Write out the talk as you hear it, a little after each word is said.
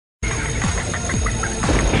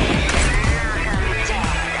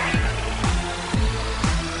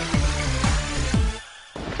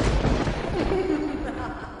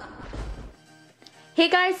Hey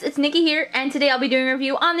guys, it's Nikki here, and today I'll be doing a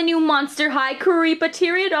review on the new Monster High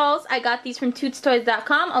Creepateria dolls. I got these from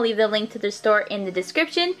tootstoys.com. I'll leave the link to their store in the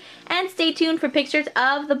description, and stay tuned for pictures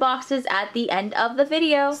of the boxes at the end of the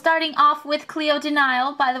video. Starting off with Cleo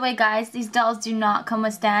Denial. By the way guys, these dolls do not come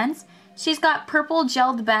with stands. She's got purple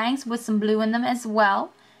gelled bangs with some blue in them as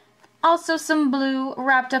well. Also some blue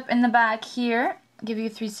wrapped up in the back here. I'll give you a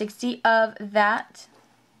 360 of that.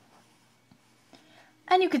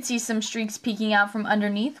 And you can see some streaks peeking out from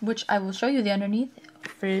underneath, which I will show you the underneath.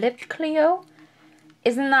 Flipped Cleo.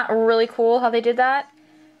 Isn't that really cool how they did that?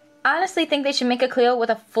 I honestly think they should make a Cleo with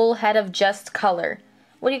a full head of just color.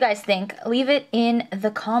 What do you guys think? Leave it in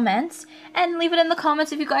the comments. And leave it in the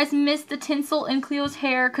comments if you guys missed the tinsel in Cleo's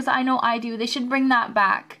hair, because I know I do. They should bring that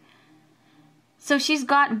back. So she's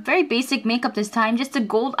got very basic makeup this time. Just a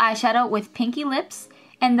gold eyeshadow with pinky lips.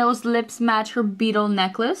 And those lips match her beetle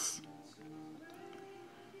necklace.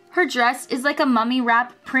 Her dress is like a mummy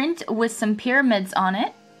wrap print with some pyramids on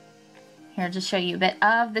it. Here, I'll just show you a bit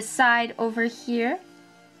of the side over here.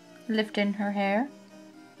 Lifting her hair.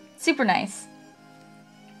 Super nice.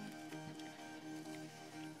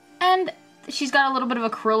 And she's got a little bit of a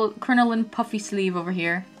crinoline puffy sleeve over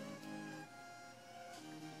here.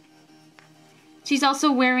 She's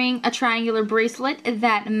also wearing a triangular bracelet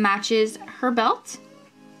that matches her belt.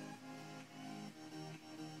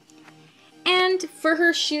 And for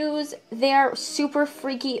her shoes, they are super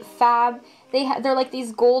freaky fab. They're like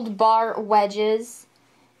these gold bar wedges.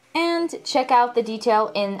 And check out the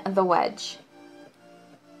detail in the wedge.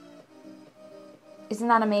 Isn't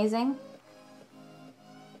that amazing?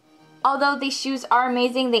 Although these shoes are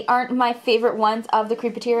amazing, they aren't my favorite ones of the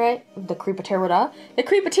Creepateria. The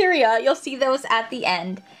Creepateria, you'll see those at the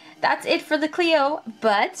end. That's it for the Cleo,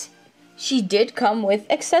 but she did come with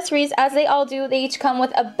accessories, as they all do. They each come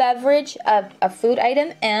with a beverage, a food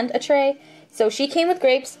item, and a tray. So she came with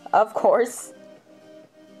grapes, of course.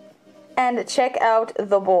 And check out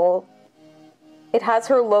the bowl. It has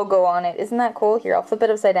her logo on it. Isn't that cool? Here, I'll flip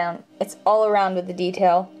it upside down. It's all around with the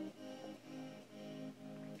detail.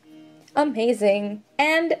 Amazing.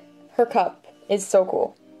 And her cup is so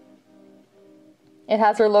cool. It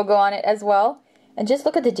has her logo on it as well. And just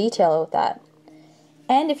look at the detail with that.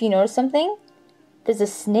 And if you notice something, there's a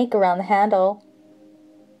snake around the handle.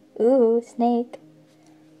 Ooh, snake.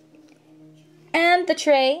 And the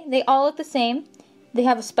tray, they all look the same. They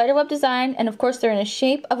have a spiderweb design, and of course they're in a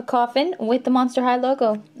shape of a coffin with the Monster High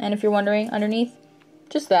logo. And if you're wondering, underneath,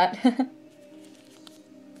 just that.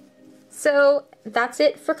 So, that's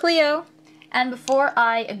it for Cleo. And before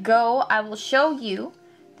I go, I will show you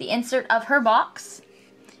the insert of her box,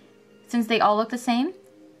 since they all look the same.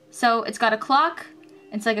 So, it's got a clock.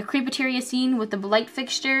 It's like a Creepateria scene with the light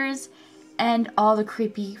fixtures and all the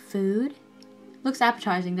creepy food. Looks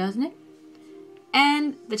appetizing, doesn't it?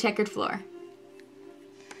 And the checkered floor.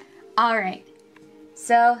 Alright,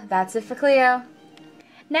 so that's it for Cleo.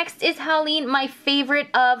 Next is Howleen, my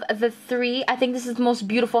favorite of the three. I think this is the most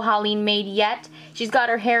beautiful Howleen made yet. She's got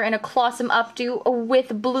her hair in a Clossom updo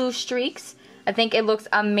with blue streaks. I think it looks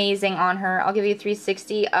amazing on her. I'll give you a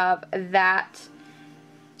 360 of that.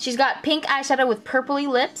 She's got pink eyeshadow with purpley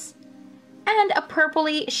lips and a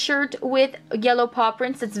purpley shirt with yellow paw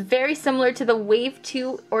prints. It's very similar to the Wave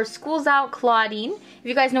 2 or School's Out Claudine. If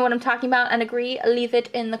you guys know what I'm talking about and agree, leave it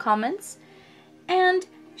in the comments. And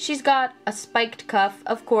she's got a spiked cuff,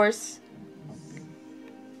 of course.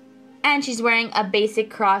 And she's wearing a basic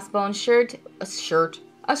crossbone shirt.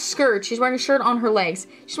 A skirt. She's wearing a shirt on her legs.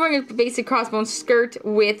 She's wearing a basic crossbone skirt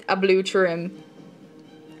with a blue trim.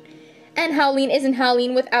 And Howleen isn't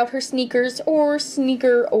Howleen without her sneakers, or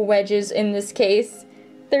sneaker wedges in this case.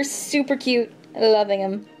 They're super cute. Loving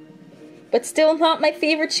them. But still not my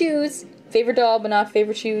favorite shoes. Favorite doll, but not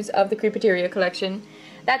favorite shoes of the Creepateria collection.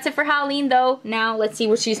 That's it for Howleen though. Now let's see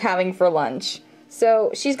what she's having for lunch.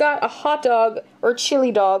 So she's got a hot dog, or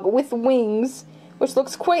chili dog, with wings, which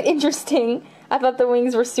looks quite interesting. I thought the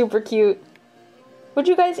wings were super cute. Would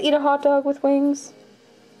you guys eat a hot dog with wings?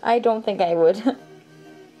 I don't think I would.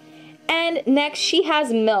 And next she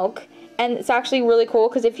has milk, and it's actually really cool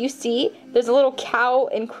because if you see, there's a little cow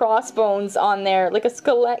and crossbones on there, like a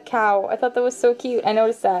skelet cow. I thought that was so cute. I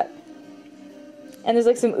noticed that. And there's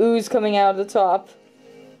like some ooze coming out of the top.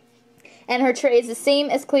 And her tray is the same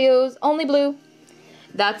as Cleo's, only blue.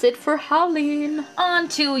 That's it for Howleen. On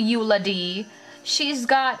to Eula D. She's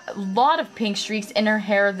got a lot of pink streaks in her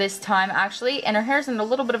hair this time actually, and her hair's in a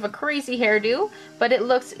little bit of a crazy hairdo, but it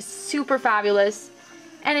looks super fabulous.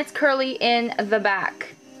 And it's curly in the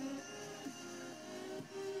back.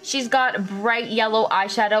 She's got bright yellow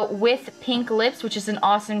eyeshadow with pink lips, which is an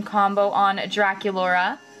awesome combo on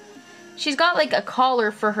Draculaura. she's got like a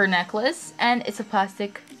collar for her necklace, and it's a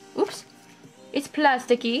plastic, oops, it's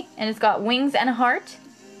plasticky, and it's got wings and a heart.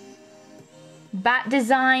 Bat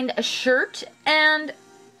designed a shirt, and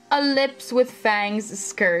a lips with fangs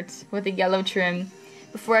skirt with a yellow trim.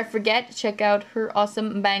 Before I forget, check out her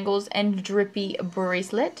awesome bangles and drippy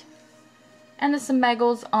bracelet. And there's some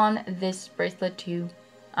bangles on this bracelet too.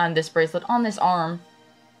 On this bracelet, on this arm.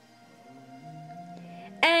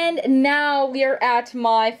 And now we are at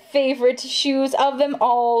my favorite shoes of them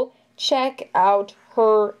all. Check out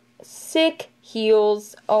her sick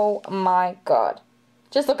heels. Oh my god.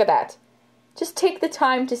 Just look at that. Just take the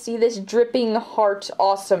time to see this dripping heart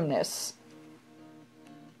awesomeness.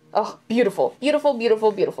 Oh, beautiful. Beautiful,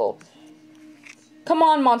 beautiful, beautiful. Come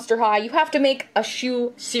on, Monster High. You have to make a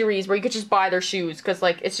shoe series where you could just buy their shoes, because,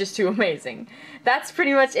 like, it's just too amazing. That's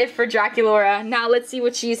pretty much it for Draculaura. Now, let's see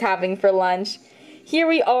what she's having for lunch. Here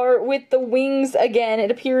we are with the wings again.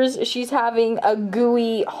 It appears she's having a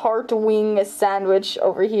gooey heart wing sandwich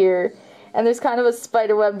over here. And there's kind of a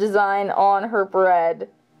spiderweb design on her bread.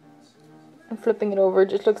 I'm flipping it over. It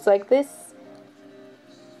just looks like this.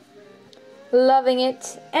 Loving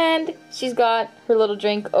it. And she's got her little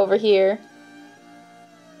drink over here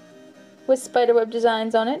with spiderweb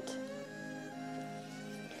designs on it.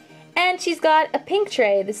 And she's got a pink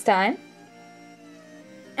tray this time.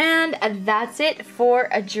 And that's it for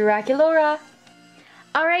a Draculaura.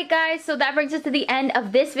 Alright guys, so that brings us to the end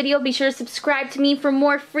of this video. Be sure to subscribe to me for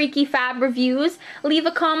more freaky fab reviews. Leave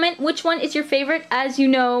a comment which one is your favorite. As you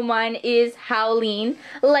know, mine is Howleen.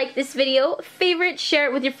 Like this video, favorite, share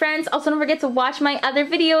it with your friends. Also, don't forget to watch my other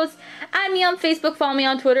videos. Add me on Facebook, follow me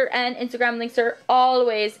on Twitter, and Instagram. Links are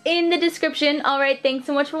always in the description. Alright, thanks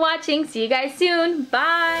so much for watching. See you guys soon.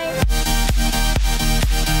 Bye!